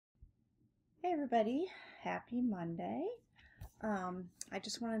Hey everybody, happy Monday. I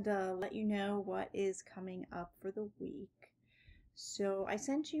just wanted to let you know what is coming up for the week. So I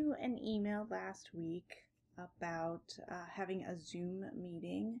sent you an email last week about having a Zoom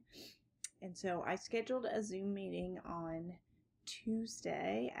meeting. And so I scheduled a Zoom meeting on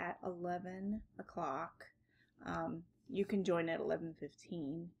Tuesday at 11 o'clock. You can join at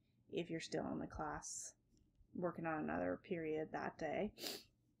 11:15 if you're still in the class working on another period that day.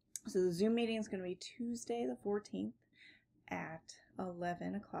 So the Zoom meeting is going to be Tuesday the 14th at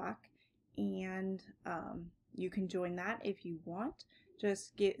 11 o'clock, and you can join that if you want.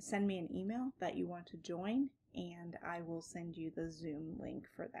 Just send me an email that you want to join, and I will send you the Zoom link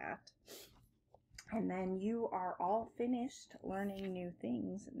for that. And then you are all finished learning new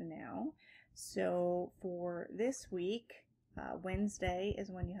things now. So for this week, Wednesday is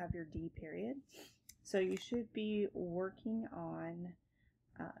when you have your D period. So you should be working on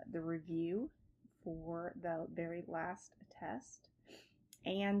the review for the very last test,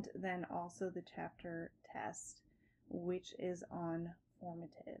 and then also the chapter test, which is on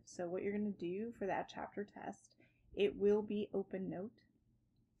formative. So what you're going to do for that chapter test, it will be open note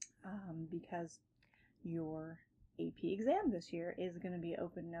because your AP exam this year is going to be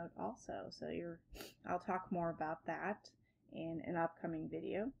open note also. So I'll talk more about that in an upcoming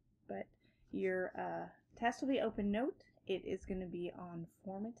video, but your test will be open note. It is going to be on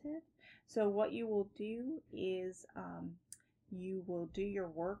formative. So what you will do is you will do your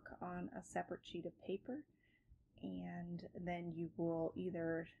work on a separate sheet of paper, and then you will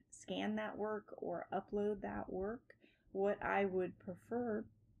either scan that work or upload that work. What I would prefer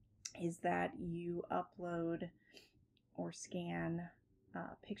is that you upload or scan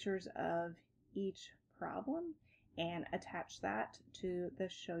pictures of each problem and attach that to the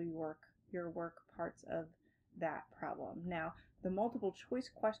show your work parts of that problem. Now, the multiple choice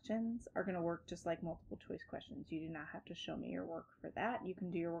questions are going to work just like multiple choice questions. You do not have to show me your work for that. You can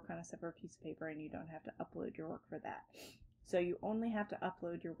do your work on a separate piece of paper and you don't have to upload your work for that. So you only have to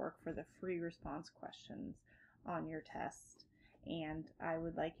upload your work for the free response questions on your test. And I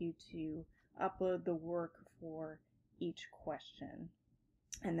would like you to upload the work for each question,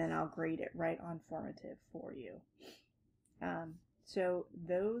 and then I'll grade it right on formative for you. So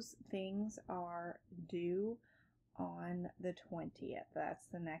those things are due on the 20th. That's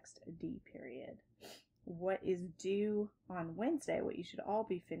the next D period. What is due on Wednesday, what you should all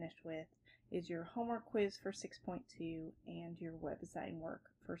be finished with, is your homework quiz for 6.2 and your web design work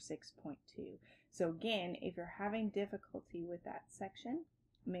for 6.2. So again, if you're having difficulty with that section,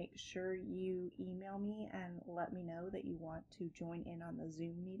 make sure you email me and let me know that you want to join in on the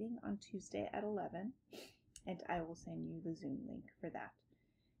Zoom meeting on Tuesday at 11, and I will send you the Zoom link for that.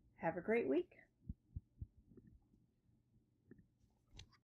 Have a great week.